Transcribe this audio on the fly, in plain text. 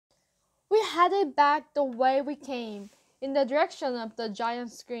headed back the way we came, in the direction of the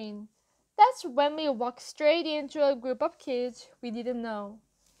giant screen. That's when we walked straight into a group of kids we didn't know.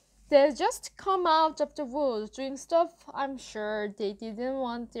 They'd just come out of the woods doing stuff I'm sure they didn't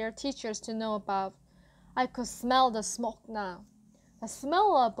want their teachers to know about. I could smell the smoke now, the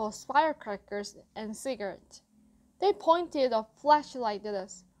smell of both firecrackers and cigarettes. They pointed a flashlight at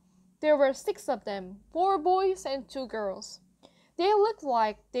us. There were 6 of them, 4 boys and 2 girls. They looked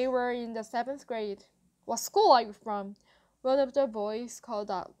like they were in the 7th grade. "What school are you from?" one of the boys called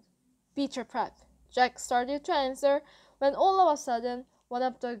out. "Beecher Prep." Jack started to answer when all of a sudden one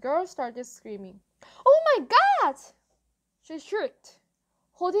of the girls started screaming. "Oh my God!" she shrieked,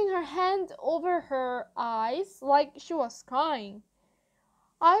 holding her hand over her eyes like she was crying.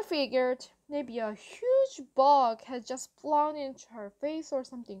 I figured maybe a huge bug had just flown into her face or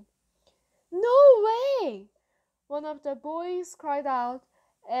something. "No way!" one of the boys cried out,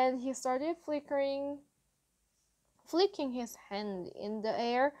 and he started flicking his hand in the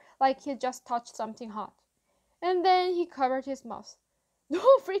air like he just touched something hot. And then he covered his mouth. "No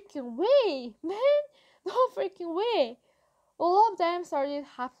freaking way, man! No freaking way!" All of them started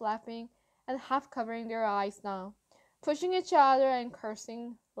half laughing and half covering their eyes now, pushing each other and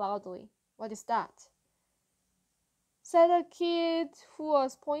cursing loudly. "What is that?" said a kid who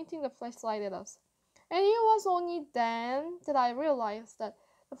was pointing the flashlight at us. And it was only then that I realized that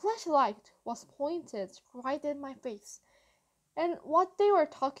the flashlight was pointed right at my face. And what they were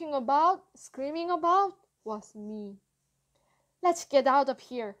talking about, screaming about, was me. "Let's get out of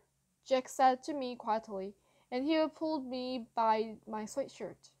here," Jack said to me quietly, and he pulled me by my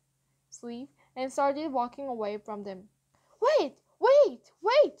sweatshirt sleeve and started walking away from them. "Wait, wait,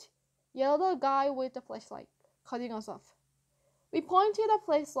 wait!" yelled the guy with the flashlight, cutting us off. We pointed a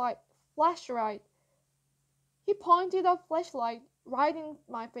flashlight. He pointed a flashlight right in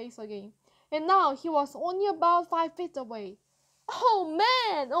my face again, and now he was only about 5 feet away. Oh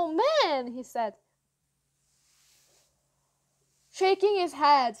man, he said, shaking his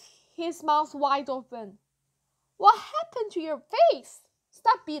head, his mouth wide open. "What happened to your face?"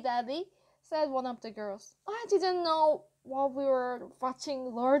 "Stop it, Eddie," said one of the girls. "I didn't know what we were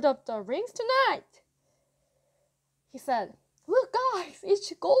watching Lord of the Rings tonight," he said. "Look, guys,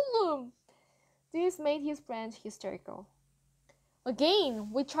 it's Gollum." This made his friend hysterical. Again,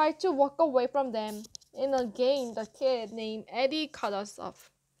 we tried to walk away from them, and again the kid named Eddie cut us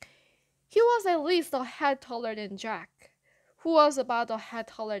off. He was at least a head taller than Jack, who was about a head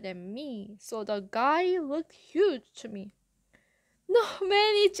taller than me, so the guy looked huge to me. "No,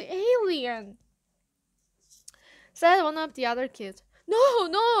 man, it's alien," said one of the other kids. No,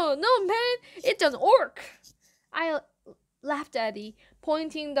 man, it's an orc." I laughed at Eddie,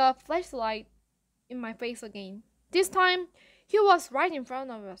 pointing the flashlight in my face again. This time, he was right in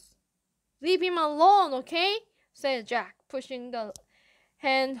front of us. "Leave him alone, okay?" said Jack, pushing the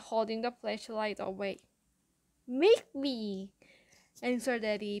hand holding the flashlight away. "Make me," answered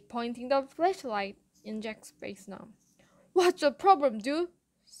Eddie, pointing the flashlight in Jack's face now. "What's the problem, dude?"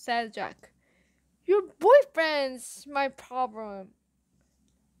 said Jack. "Your boyfriend's my problem."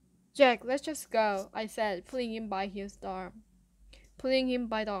 "Jack, let's just go," I said, pulling him by the arm.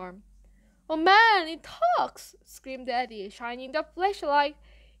 "Oh man, it talks!" screamed Eddie, shining the flashlight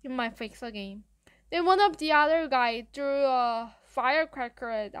in my face again. Then one of the other guys threw a firecracker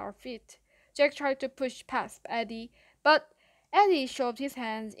at our feet. Jack tried to push past Eddie, but Eddie shoved his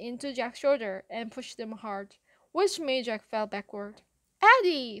hands into Jack's shoulder and pushed them hard, which made Jack fall backward.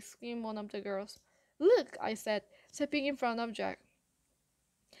 "Eddie!" screamed one of the girls. "Look," I said, stepping in front of Jack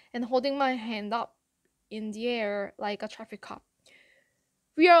and holding my hand up in the air like a traffic cop.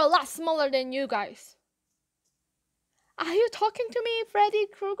 "We are a lot smaller than you guys." "Are you talking to me, Freddy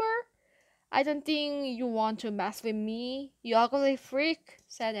Krueger?" "I don't think you want to mess with me, you ugly freak,"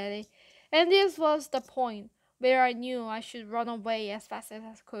 said Eddie. And this was the point where I knew I should run away as fast as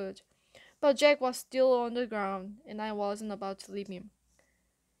I could. But Jack was still on the ground, and I wasn't about to leave him.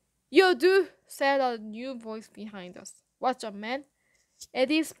 "Yo, dude," said a new voice behind us. "What's up, man?"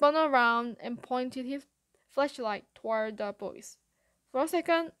 Eddie spun around and pointed his flashlight toward the boys. For a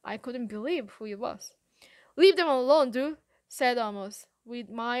second, I couldn't believe who it was. "Leave them alone, dude," said Amos, with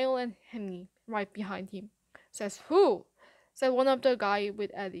Mile and Henry right behind him. "Says who?" said one of the guys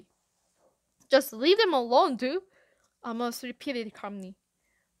with Eddie. "Just leave them alone, dude," Amos repeated calmly.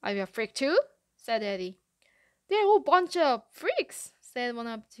 "Are you a freak too?" said Eddie. "They're a whole bunch of freaks," said one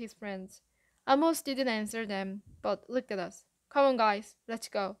of his friends. Amos didn't answer them, but looked at us. "Come on, guys, let's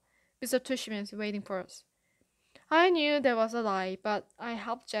go. Mr. Tushman is waiting for us." I knew that was a lie, but I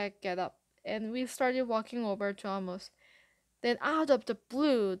helped Jack get up, and we started walking over to Amos. Then out of the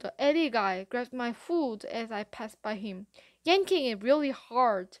blue, the Eddie guy grabbed my foot as I passed by him, yanking it really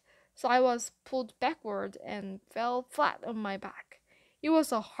hard, so I was pulled backward and fell flat on my back. It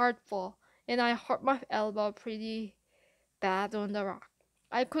was a hard fall, and I hurt my elbow pretty bad on the rock.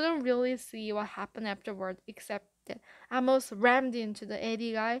 I couldn't really see what happened afterward except that I almost rammed into the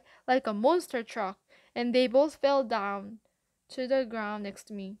Eddie guy like a monster truck, and they both fell down to the ground next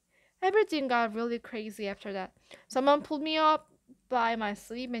to me. Everything got really crazy after that. Someone pulled me up by my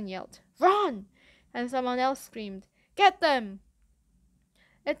sleeve and yelled, "Run!" And someone else screamed, "Get them!"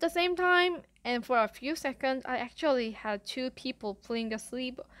 At the same time, and for a few seconds, I actually had two people pulling the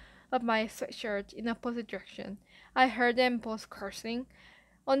sleeve of my sweatshirt in opposite direction. I heard them both cursing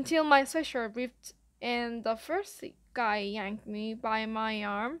until my sweatshirt ripped and the first guy yanked me by my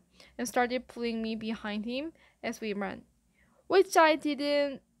arm and started pulling me behind him as we ran, which I did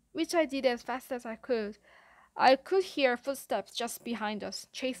as fast as I could. I could hear footsteps just behind us,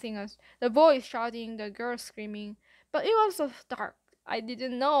 chasing us, the boys shouting, the girls screaming, but it was so dark. I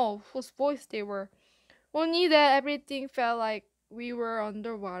didn't know whose voice they were. Only that everything felt like we were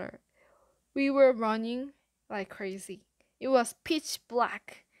underwater. We were running like crazy. It was pitch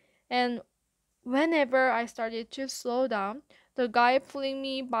black, and whenever I started to slow down, the guy pulling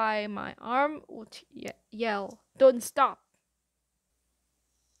me by my arm would yell, "Don't stop!"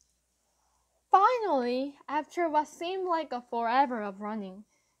 Finally, after what seemed like a forever of running,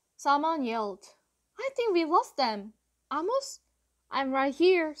 someone yelled, "I think we lost them." "Amos?" "I'm right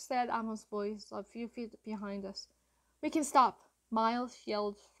here," said Amos' voice a few feet behind us. "We can stop," Miles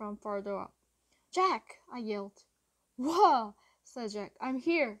yelled from further up. "Jack!" I yelled. "Whoa!" said Jack. "I'm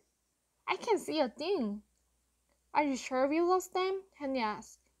here." "I can't see a thing." "Are you sure we lost them?" Henry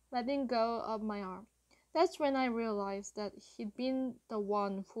asked, letting go of my arm. That's when I realized that he'd been the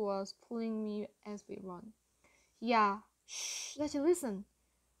one who was pulling me as we run. "Yeah, shh, let's listen."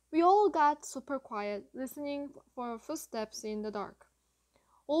 We all got super quiet, listening for footsteps in the dark.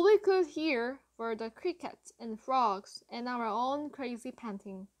 All we could hear were the crickets and frogs and our own crazy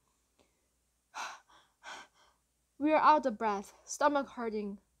panting. We were out of breath, stomach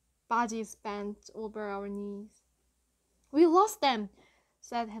hurting, bodies bent over our knees. "We lost them,"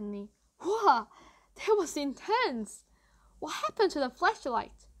 said Henry. "Wow, that was intense. What happened to the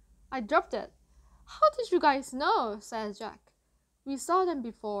flashlight?" "I dropped it." "How did you guys know?" said Jack. "We saw them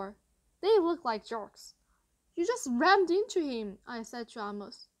before. They look like jerks." "You just rammed into him," I said to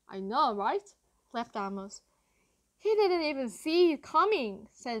Amos. "I know, right?" laughed Amos. "He didn't even see it coming,"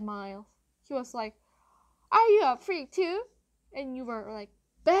 said Miles. He was like, "Are you a freak too?" And you were like,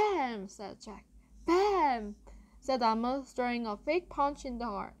 "Bam!" said Jack. "Bam!" said Amos, throwing a fake punch in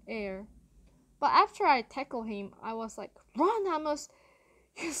the air. But after I tackled him, I was like, "Run, Amos,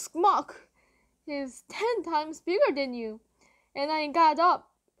 you schmuck! He's 10 times bigger than you." And I got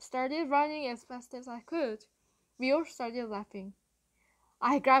up, started running as fast as I could. We all started laughing.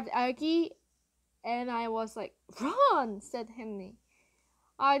 I grabbed Aggie and I was like, "Run!" said Henry.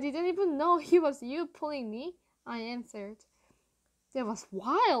 "I didn't even know he was you pulling me," I answered. "That was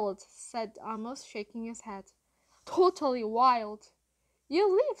wild," said Amos, shaking his head. "Totally wild. Your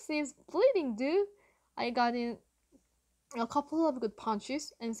lip seems bleeding, dude." I got in a couple of good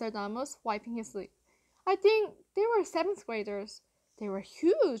punches, answered Amos, wiping his lip. "I think they were 7th graders. They were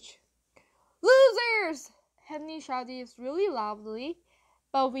huge." "Losers!" Henry shouted really loudly,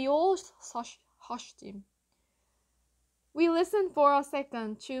 but we all hushed him. We listened for a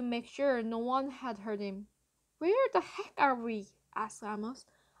second to make sure no one had heard him. "Where the heck are we?" asked Amos.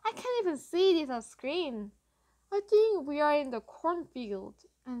 "I can't even see this screen." "I think we are in the cornfield,"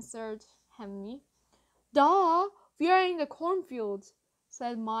 answered Henry. "Duh, we are in the cornfield,"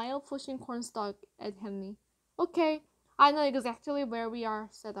 said Miles, pushing cornstalk at Henry. "Okay, I know exactly where we are,"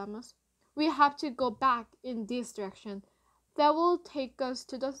 said Amos. "We have to go back in this direction. That will take us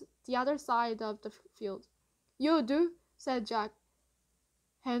to the other side of the field." "You do," said Jack,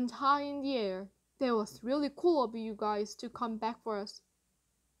 hand high in the air. "That was really cool of you guys to come back for us."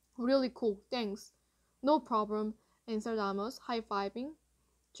 "Really cool, thanks." "No problem," answered Amos, high-fiving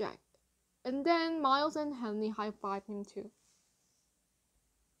Jack. And then Miles and Henry high-fived him too.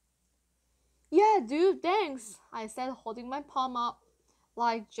 "Yeah, dude, thanks," I said, holding my palm up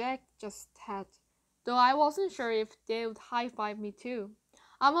like Jack just had, though I wasn't sure if they would high-five me too.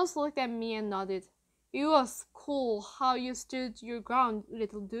 Amos looked at me and nodded. "It was cool how you stood your ground,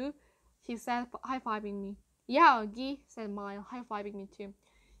 little dude," he said, high-fiving me. "Yeah, Augie," said Miles, high-fiving me too.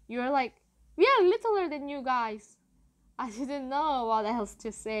 "You're like, we are littler than you guys." I didn't know what else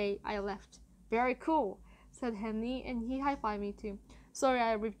to say. I laughed. "Very cool," said Henry, and he high-fived me too. "Sorry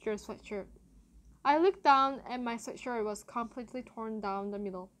I ripped your sweatshirt." I looked down and my sweatshirt was completely torn down the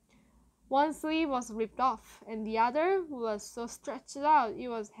middle. One sleeve was ripped off, and the other was so stretched out it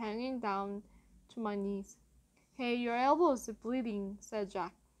was hanging down to my knees. Hey, your elbow's bleeding, said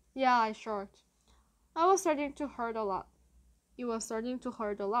Jack. Yeah, I short. I was starting to hurt a lot. It was starting to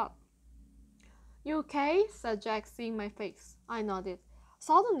hurt a lot. You okay? Said Jack, seeing my face. I nodded.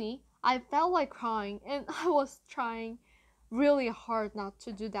 Suddenly, I felt like crying, and I was trying really hard not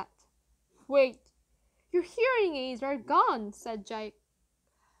to do that. Wait, your hearing aids are gone, said Jack.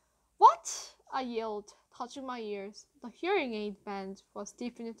 What? I yelled, touching my ears. The hearing aid band was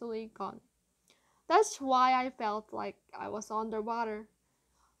definitely gone. That's why I felt like I was underwater.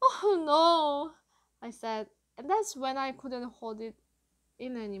 Oh no, I said, and that's when I couldn't hold it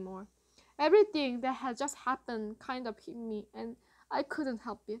in anymore. Everything that had just happened kind of hit me, and I couldn't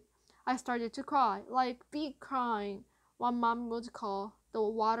help it. I started to cry, like big crying, what mom would call the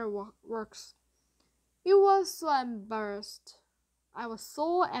waterworks. It was so embarrassed. I was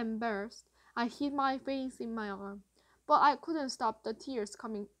so embarrassed. I hid my face in my arm, but I couldn't stop the tears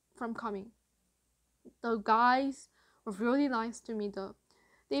coming from coming. The guys were really nice to me though.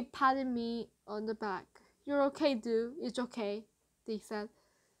 They patted me on the back. You're okay, dude. It's okay, they said.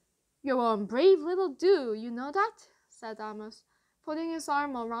 You're a brave little dude, you know that? Said Amos, putting his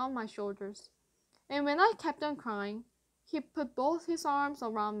arm around my shoulders. And when I kept on crying, he put both his arms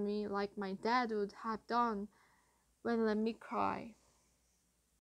around me like my dad would have done when let me cry.